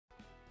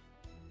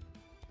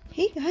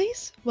Hey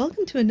guys,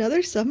 welcome to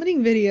another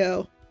summoning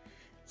video.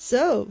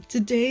 So,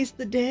 today's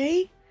the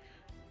day,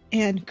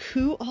 and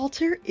Coup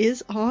Altar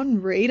is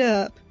on Raid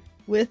Up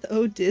with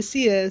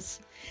Odysseus.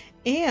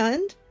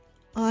 And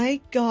I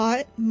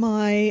got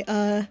my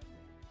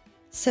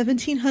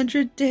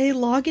 1700 day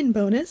login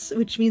bonus,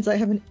 which means I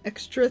have an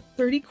extra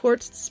 30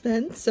 quartz to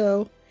spend.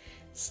 So,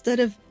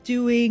 instead of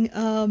doing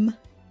 5-10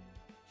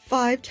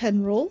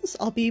 rolls,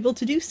 I'll be able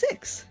to do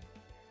 6.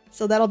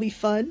 So that'll be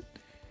fun.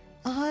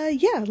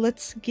 Yeah,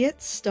 let's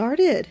get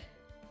started.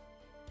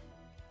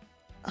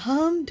 Do I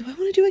want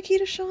to do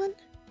Akita Shan?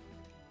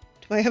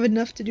 Do I have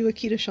enough to do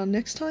Akita Shan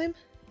next time?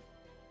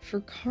 For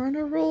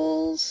Karna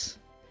rolls?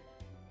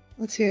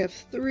 Let's see, I have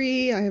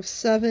 3, I have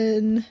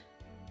 7.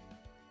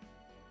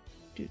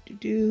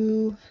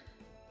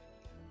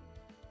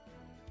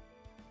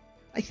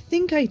 I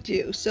think I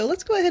do, so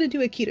let's go ahead and do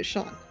Akita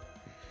Shan.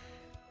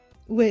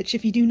 Which,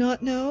 if you do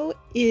not know,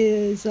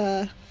 is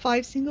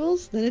 5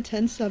 singles, then a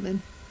 10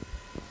 summon.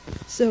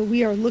 So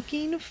we are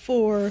looking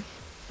for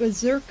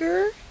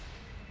Berserker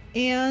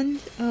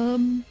and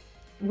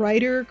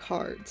Rider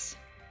cards,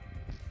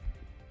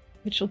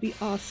 which will be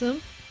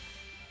awesome.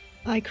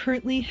 I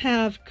currently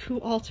have Coup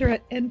Altar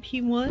at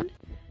NP1.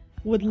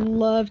 Would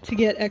love to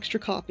get extra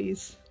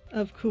copies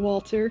of Coup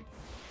Altar.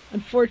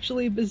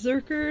 Unfortunately,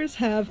 Berserkers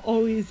have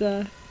always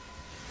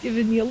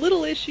given me a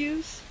little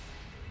issues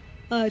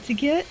to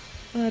get,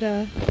 but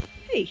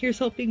hey, here's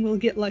hoping we'll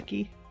get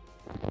lucky.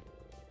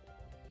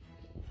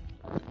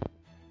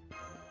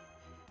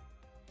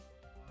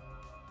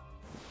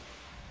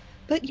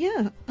 But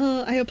yeah,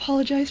 I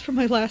apologize for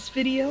my last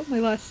video, my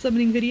last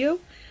summoning video.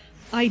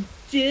 I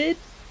did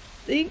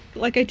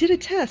I did a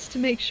test to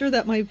make sure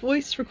that my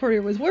voice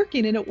recorder was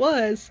working, and it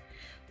was.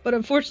 But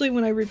unfortunately,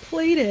 when I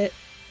replayed it,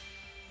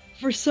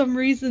 for some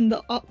reason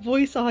the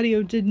voice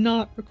audio did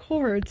not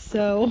record,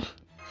 so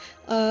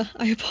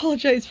I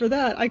apologize for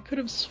that. I could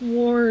have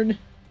sworn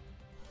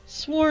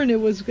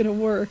it was gonna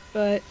work,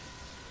 but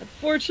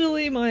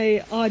unfortunately,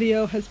 my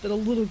audio has been a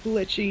little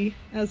glitchy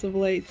as of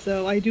late,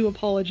 so I do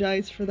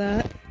apologize for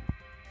that.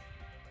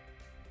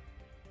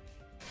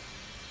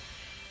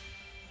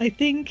 I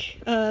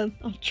think I'll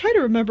try to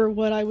remember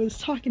what I was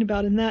talking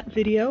about in that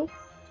video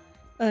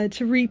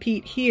to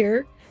repeat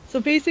here.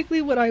 So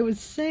basically what I was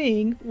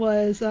saying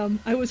was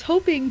I was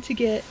hoping to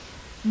get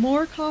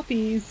more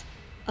copies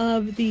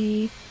of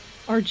the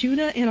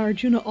Arjuna and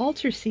Arjuna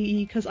Altar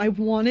CE because I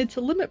wanted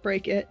to limit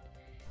break it.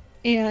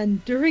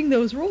 And during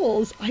those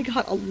rolls, I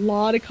got a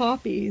lot of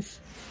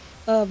copies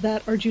of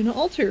that Arjuna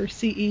Altar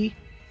CE,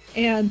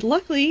 and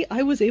luckily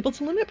I was able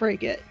to limit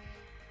break it,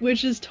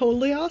 which is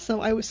totally awesome.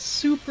 I was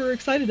super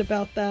excited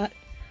about that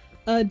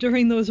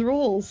during those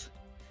rolls.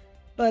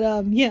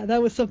 But yeah,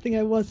 that was something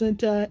I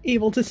wasn't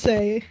able to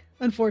say,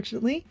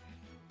 unfortunately.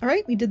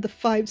 Alright, we did the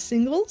 5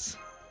 singles.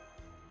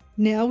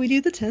 Now we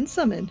do the 10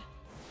 summon.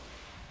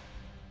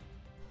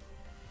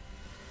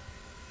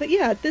 But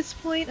yeah, at this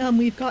point,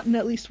 we've gotten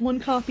at least 1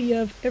 copy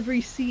of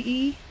every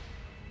CE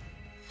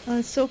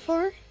so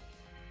far.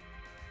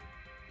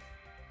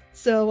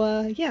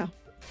 So yeah,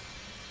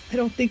 I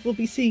don't think we'll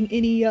be seeing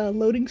any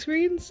loading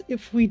screens.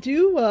 If we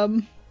do,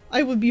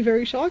 I would be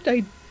very shocked.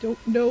 I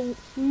don't know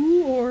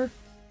who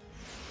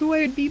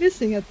I would be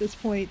missing at this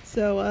point.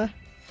 So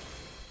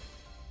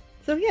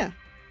yeah,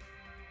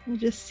 we'll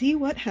just see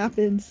what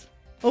happens.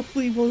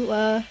 Hopefully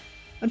we'll,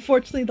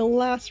 unfortunately, the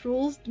last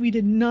rolls, we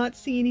did not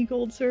see any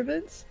gold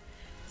servants,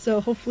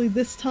 so hopefully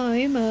this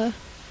time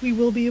we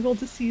will be able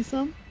to see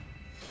some.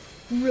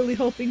 I'm really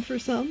hoping for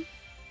some.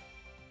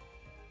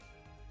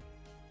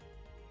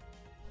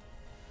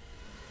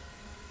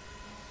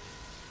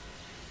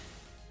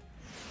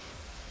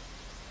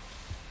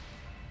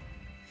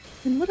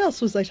 And what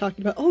else was I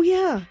talking about? Oh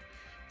yeah!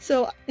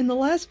 So in the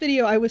last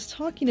video I was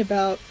talking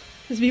about,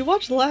 because if you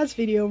watched the last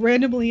video,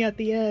 randomly at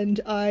the end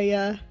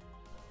I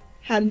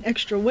had an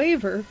extra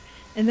waiver,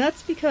 and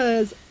that's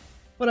because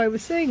what I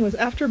was saying was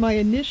after my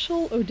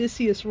initial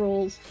Odysseus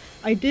rolls,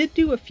 I did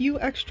do a few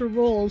extra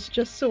rolls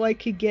just so I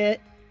could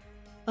get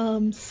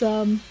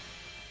some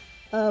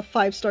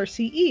 5-star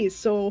CEs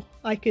so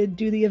I could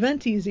do the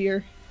event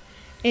easier.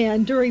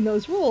 And during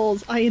those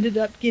rolls, I ended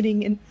up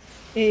getting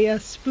a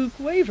spook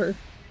waiver,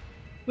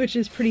 which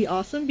is pretty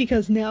awesome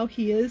because now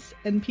he is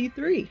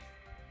NP3.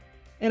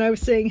 And I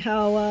was saying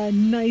how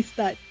nice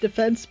that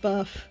defense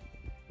buff,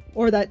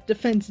 or that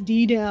defense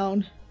D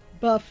down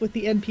buff with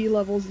the NP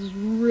levels is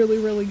really,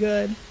 really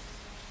good.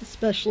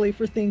 Especially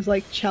for things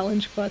like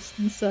challenge quests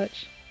and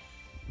such.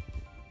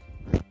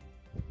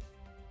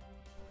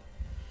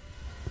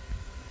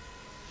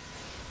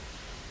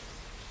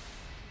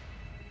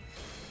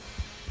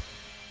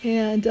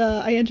 And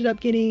I ended up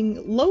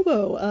getting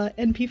Lobo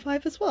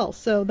NP5 as well,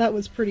 so that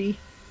was pretty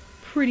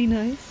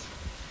nice.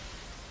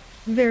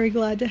 Very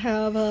glad to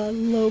have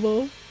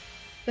Lobo,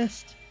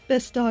 best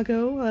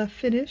doggo,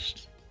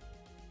 finished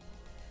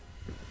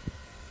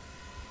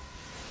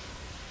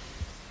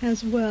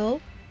as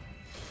well.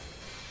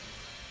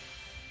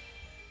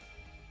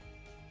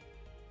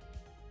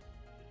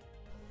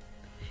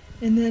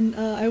 And then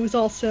I was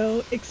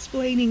also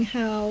explaining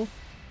how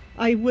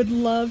I would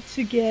love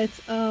to get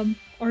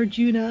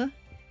Arjuna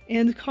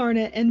and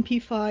Karna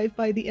NP5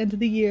 by the end of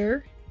the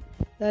year.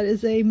 That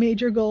is a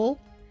major goal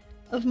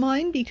of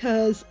mine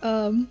because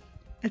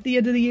at the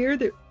end of the year,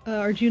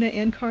 Arjuna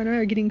and Karna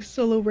are getting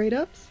solo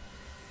raid-ups.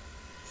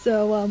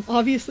 So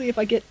obviously if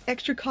I get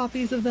extra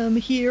copies of them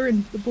here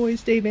in the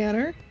Boys' Day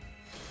banner,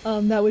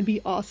 that would be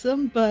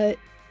awesome, but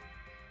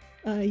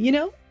you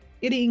know,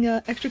 getting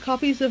extra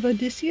copies of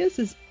Odysseus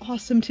is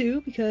awesome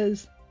too,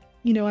 because,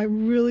 you know, I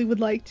really would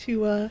like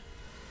to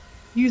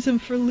use him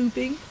for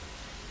looping.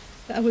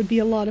 That would be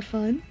a lot of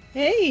fun.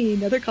 Hey,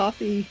 another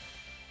copy.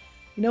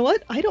 You know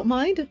what? I don't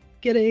mind.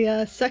 Get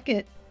a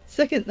second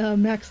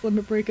max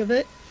limit break of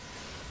it.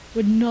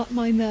 Would not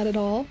mind that at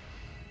all.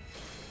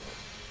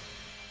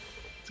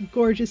 It's a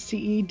gorgeous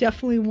CE.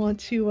 Definitely want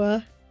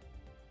to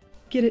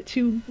get it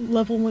to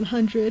level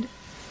 100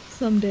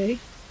 someday.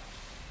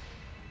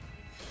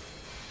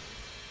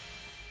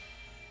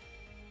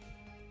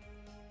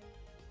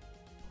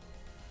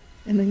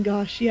 And then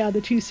gosh, yeah, the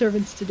two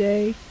servants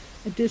today,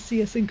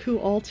 Odysseus and Ku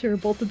Alter,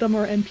 both of them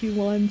are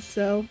NP1s,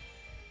 so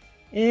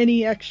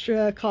any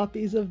extra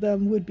copies of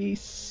them would be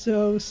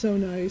so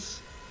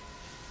nice.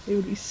 They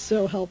would be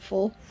so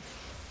helpful.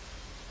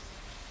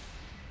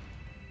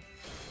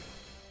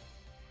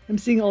 I'm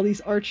seeing all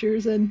these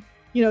archers, and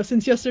you know,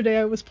 since yesterday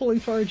I was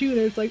pulling for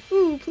Arjuna, it's like,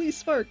 ooh, please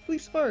spark,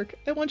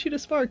 I want you to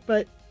spark,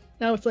 but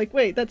now it's like,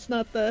 wait, it's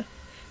not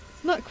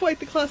quite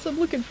the class I'm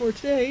looking for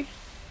today.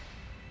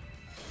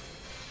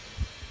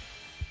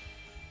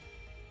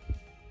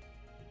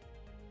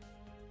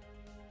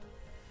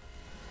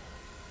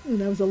 Ooh,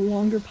 that was a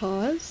longer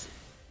pause.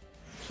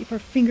 Keep our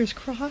fingers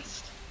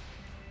crossed.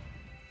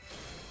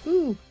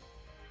 Ooh.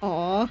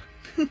 Aw.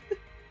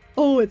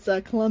 Oh, it's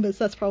Columbus.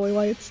 That's probably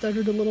why it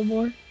stuttered a little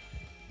more.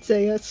 It's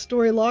a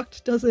story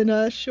locked.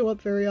 Doesn't show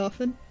up very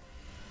often.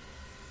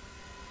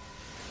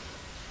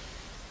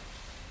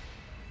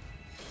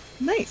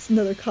 Nice.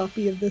 Another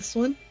copy of this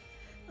one.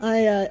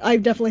 I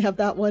definitely have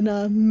that one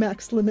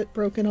max limit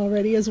broken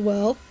already as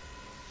well.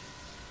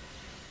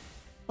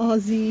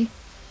 Aussie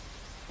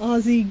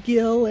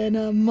Gil and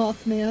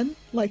Mothman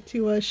like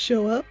to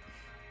show up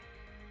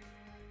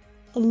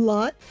a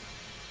lot.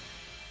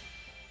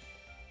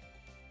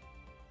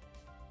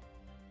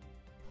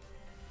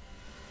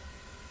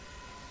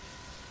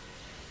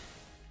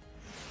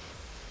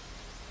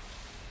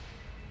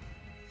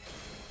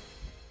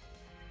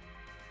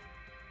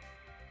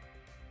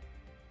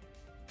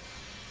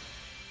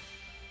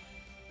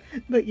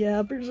 But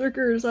yeah,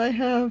 Berserkers, I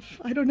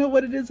don't know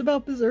what it is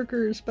about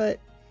Berserkers, but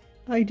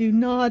I do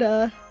not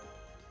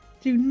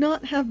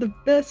have the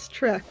best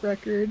track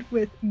record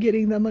with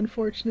getting them,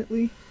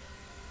 unfortunately.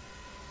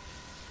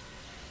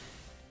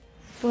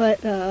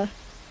 But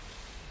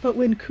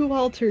when Ku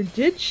Alter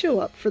did show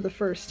up for the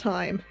first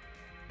time,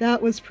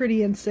 that was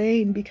pretty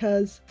insane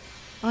because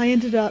I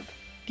ended up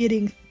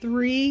getting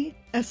 3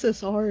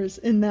 SSRs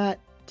in that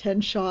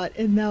 10-shot,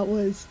 and that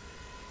was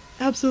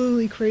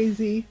absolutely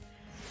crazy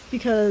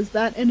because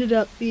that ended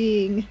up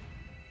being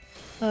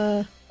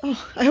oh,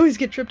 I always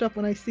get tripped up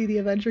when I see the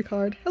Avenger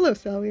card. Hello,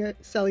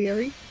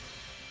 Salieri.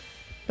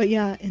 But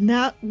yeah, in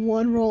that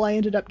one roll I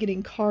ended up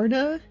getting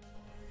Karna,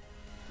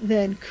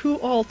 then Ku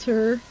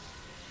Alter,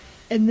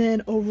 and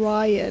then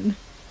Orion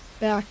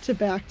back to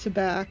back to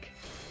back.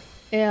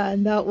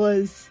 And that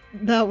was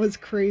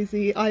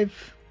crazy.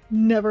 I've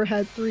never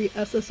had 3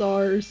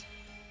 SSRs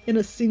in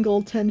a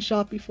single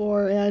 10-shot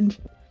before, and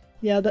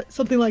yeah,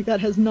 something like that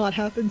has not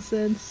happened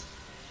since.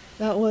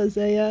 That was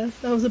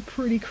a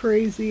pretty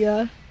crazy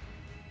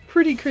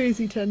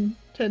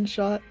 10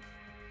 shot.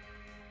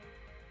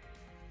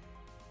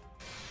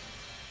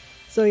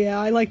 So yeah,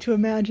 I like to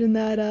imagine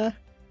that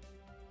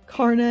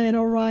Karna and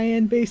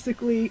Orion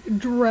basically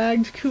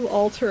dragged Ku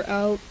Alter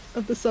out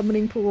of the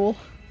summoning pool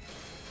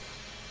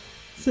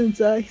since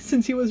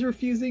he was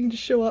refusing to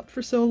show up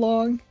for so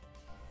long.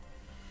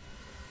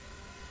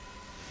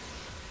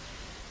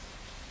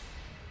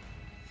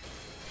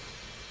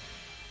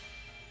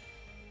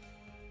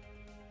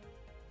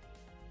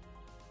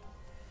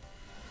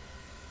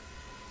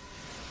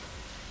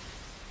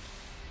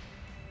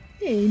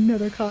 Hey,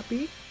 another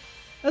copy.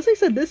 As I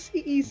said, this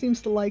CE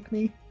seems to like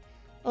me.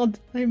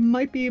 I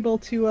might be able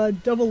to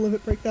double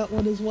limit break that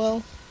one as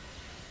well.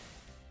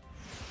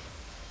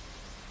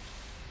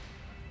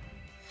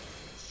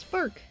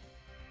 Spark.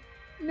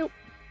 Nope.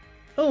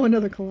 Oh,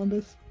 another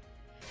Columbus.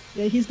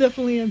 Yeah, he's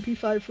definitely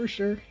MP5 for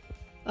sure.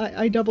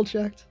 I double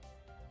checked.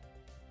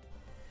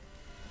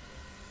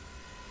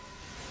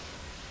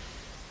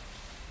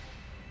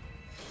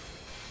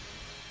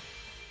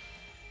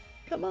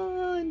 Come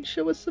on,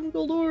 show us some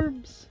gold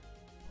orbs.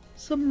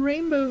 Some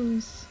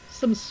rainbows.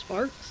 Some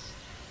sparks.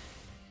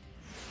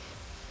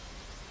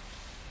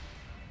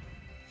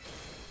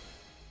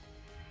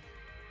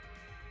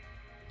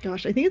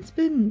 Gosh, I think it's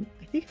been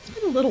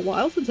a little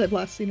while since I've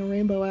last seen a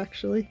rainbow,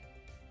 actually.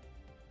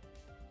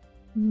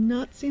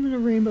 Not seen a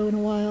rainbow in a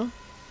while.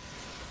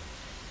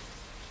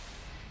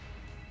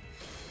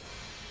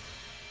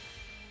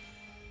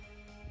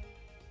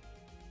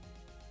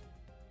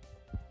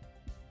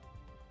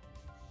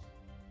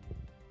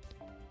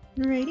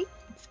 Alrighty,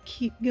 let's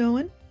keep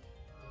going.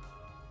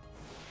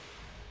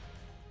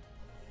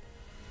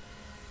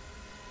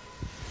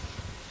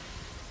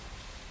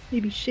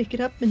 Maybe shake it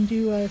up and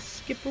do a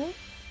skip roll.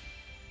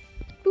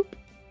 Boop.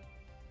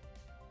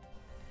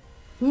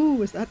 Ooh,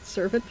 was that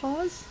servant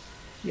pause?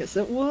 Yes,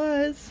 it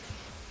was.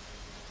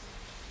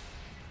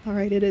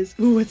 Alright, it is.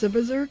 Ooh, it's a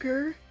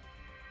berserker.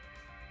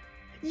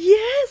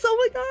 Yes!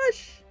 Oh my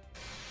gosh!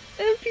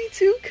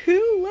 MP2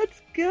 coup,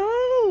 let's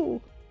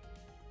go!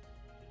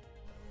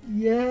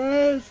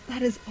 Yes,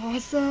 that is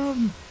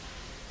awesome!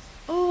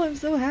 Oh, I'm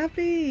so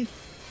happy!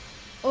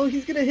 Oh,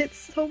 he's gonna hit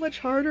so much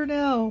harder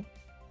now!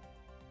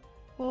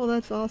 Oh,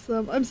 that's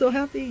awesome. I'm so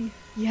happy!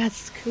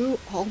 Yes, coup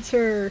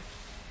alter!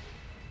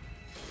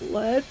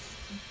 Let's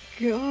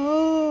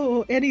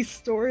go! And he's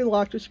story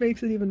locked, which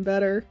makes it even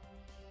better.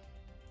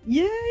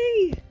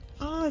 Yay!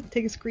 Ah,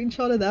 take a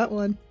screenshot of that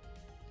one.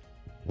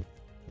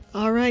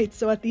 Alright,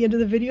 so at the end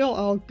of the video,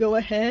 I'll go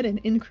ahead and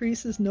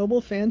increase his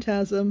Noble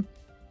Phantasm.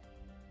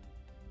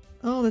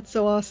 Oh, that's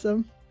so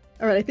awesome.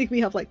 Alright, I think we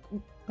have like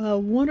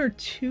 1 or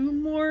 2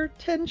 more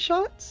 10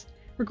 shots.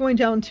 We're going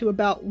down to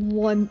about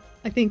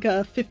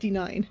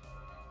 59.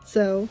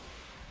 So...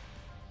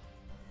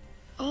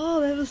 Oh,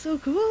 that was so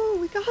cool!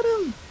 We got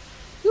him!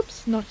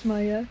 Oops, knocked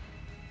my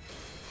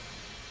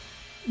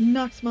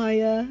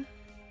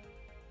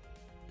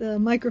the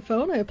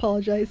microphone. I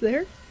apologize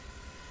there.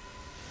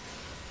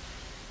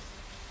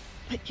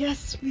 But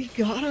yes, we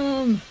got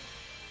him!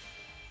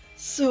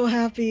 So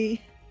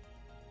happy.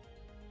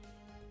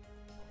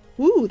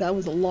 Ooh, that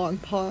was a long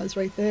pause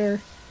right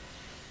there.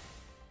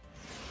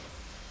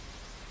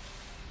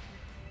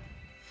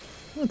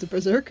 Oh, it's a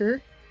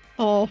berserker.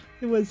 Oh,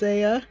 it was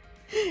a,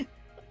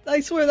 I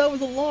swear that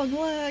was a long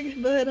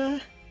lag,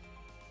 but,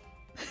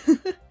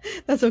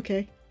 that's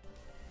okay.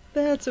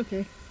 That's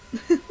okay.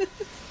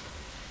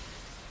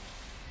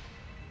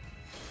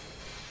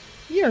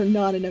 You're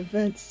not an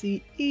event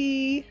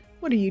CE.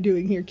 What are you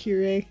doing here,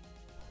 Kyrie?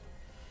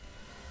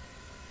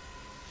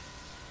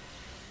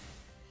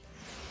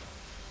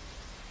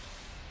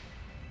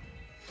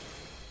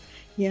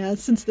 Yeah,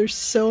 since there's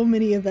so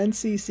many event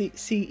CEs,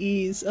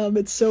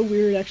 it's so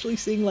weird actually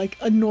seeing like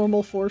a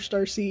normal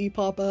 4-star CE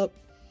pop up.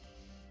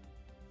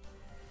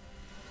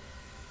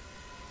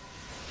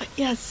 But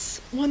yes,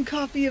 1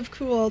 copy of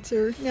coup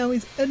alter. Now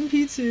he's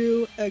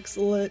NP2.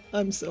 Excellent.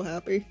 I'm so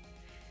happy.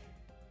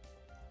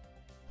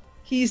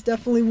 He's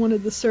definitely one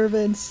of the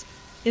servants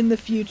in the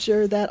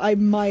future that I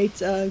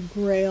might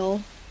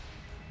grail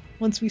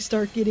once we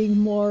start getting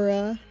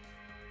more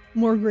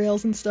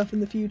grails and stuff in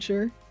the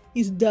future.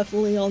 He's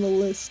definitely on the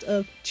list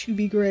of to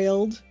be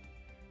grailed,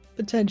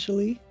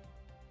 potentially.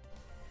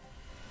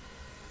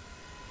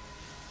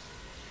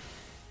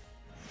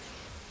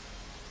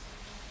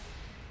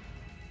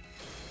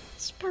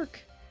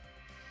 Spark.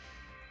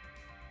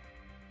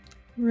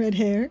 Red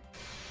hair.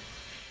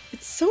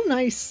 It's so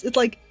nice. It's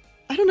like,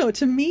 I don't know,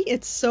 to me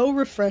it's so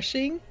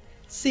refreshing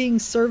seeing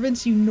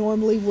servants you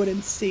normally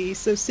wouldn't see.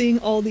 So seeing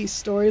all these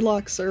story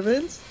lock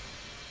servants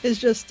is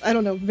just, I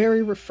don't know,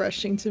 very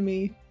refreshing to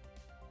me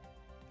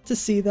to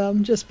see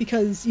them, just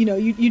because, you know,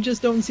 you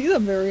just don't see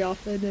them very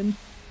often, and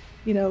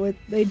you know,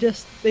 they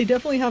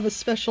definitely have a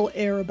special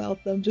air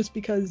about them just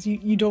because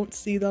you don't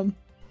see them.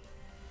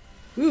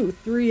 Ooh,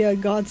 3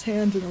 God's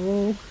Hand in a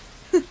row.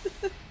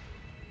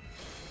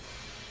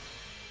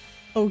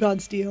 Oh,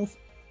 God's deal.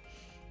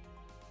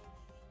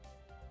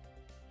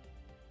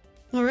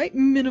 Alright,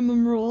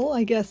 minimum roll,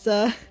 I guess,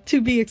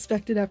 to be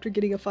expected after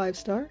getting a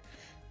 5-star.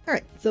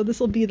 Alright, so this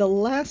will be the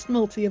last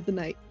multi of the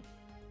night.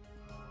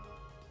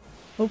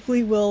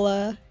 Hopefully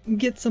we'll,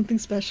 get something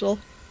special.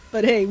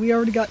 But hey, we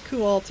already got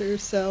coup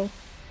alters, so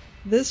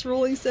this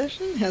rolling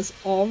session has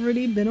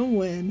already been a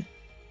win.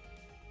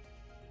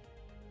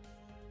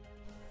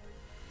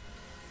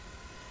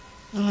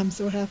 Oh, I'm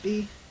so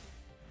happy.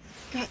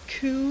 Got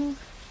coup.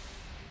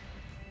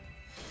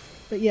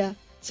 But yeah,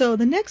 so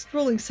the next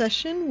rolling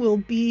session will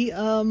be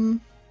on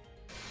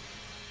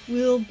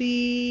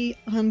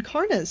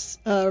Karna's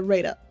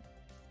rate up.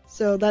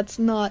 So that's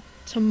not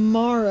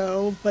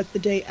tomorrow, but the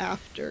day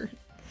after.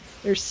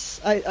 There's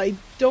I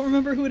don't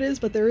remember who it is,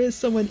 but there is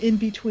someone in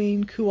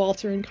between coup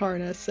alter and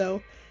Karna, so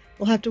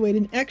we'll have to wait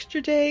an extra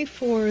day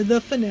for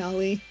the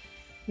finale.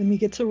 Then we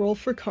get to roll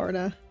for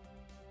Karna,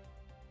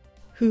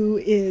 who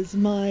is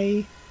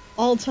my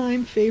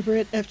all-time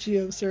favorite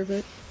FGO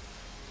servant.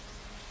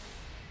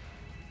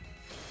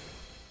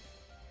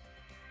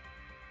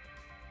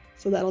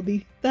 So that'll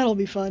be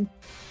fun.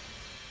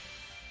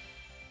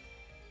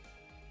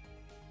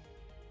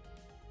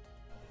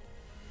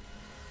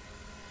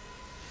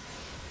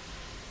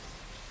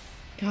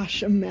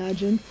 Gosh,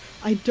 imagine.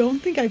 I don't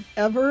think I've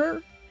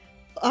ever,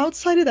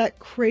 outside of that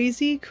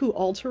crazy coup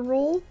alter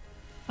roll,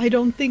 I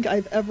don't think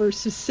I've ever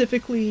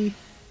specifically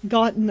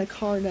gotten a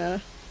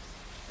Karna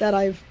that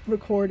I've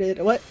recorded.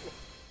 What?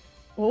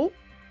 Oh?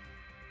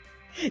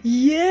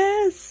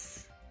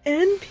 Yes!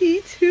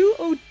 NP2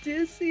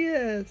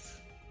 Odysseus!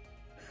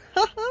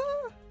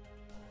 Haha!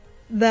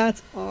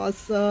 That's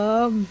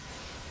awesome!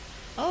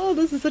 Oh,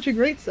 this is such a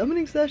great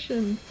summoning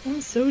session.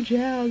 I'm so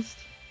jazzed.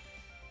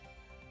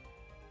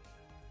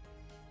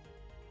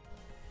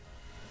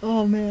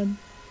 Oh man.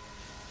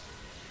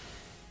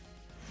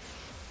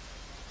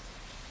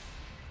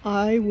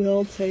 I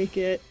will take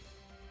it.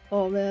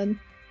 Oh man.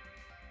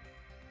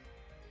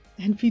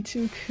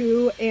 NP2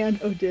 Ku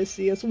and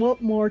Odysseus.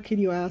 What more can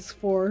you ask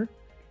for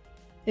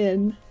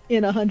in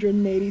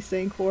 180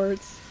 Saint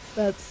Quartz?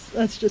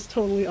 That's just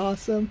totally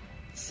awesome.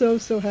 So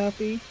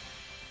happy.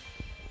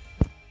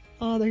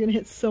 Oh, they're gonna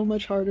hit so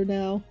much harder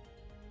now.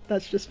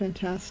 That's just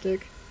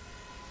fantastic.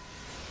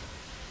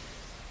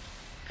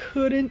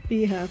 Couldn't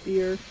be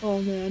happier.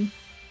 Oh man.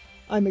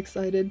 I'm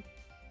excited.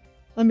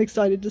 I'm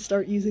excited to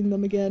start using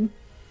them again.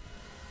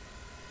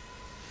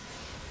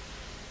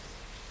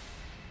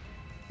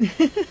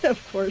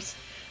 Of course.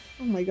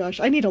 Oh my gosh,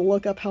 I need to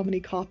look up how many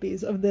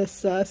copies of this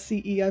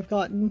CE I've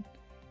gotten.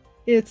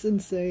 It's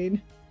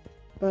insane.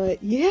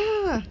 But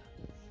yeah!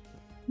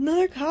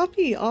 Another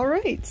copy!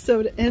 Alright,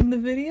 so to end the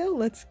video,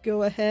 let's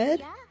go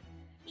ahead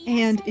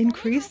and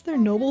increase their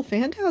Noble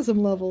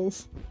Phantasm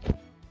levels.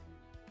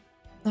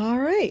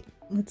 Alright,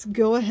 let's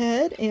go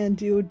ahead and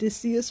do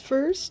Odysseus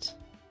first.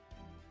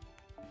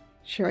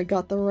 Sure I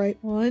got the right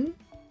one.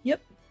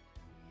 Yep.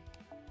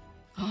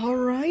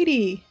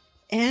 Alrighty.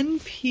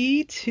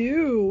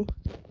 NP2.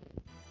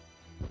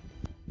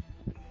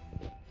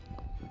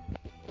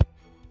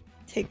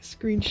 Take a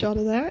screenshot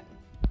of that.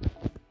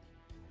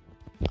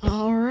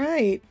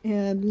 Alright,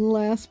 and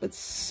last but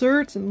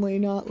certainly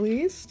not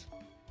least,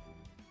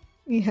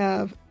 we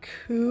have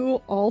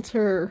Ku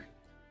Alter.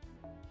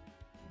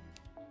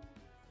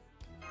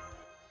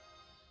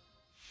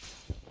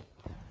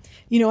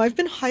 You know, I've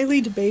been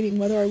highly debating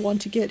whether I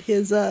want to get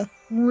his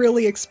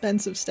really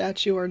expensive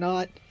statue or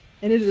not,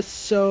 and it is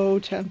so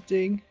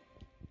tempting.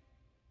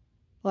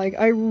 Like,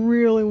 I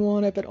really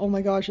want it, but oh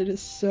my gosh, it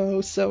is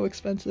so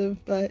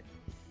expensive, but,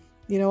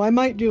 you know, I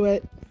might do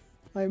it.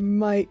 I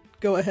might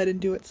go ahead and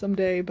do it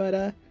someday,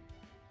 but,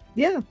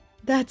 yeah,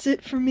 that's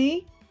it for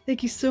me.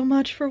 Thank you so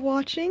much for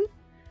watching.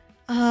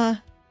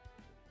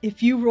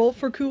 If you roll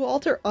for Ku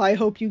Alter, I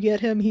hope you get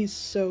him. He's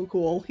so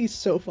cool. He's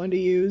so fun to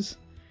use.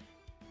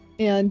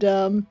 And,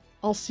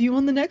 I'll see you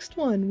on the next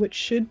one, which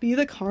should be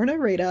the Karna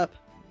rate up.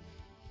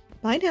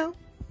 Bye now.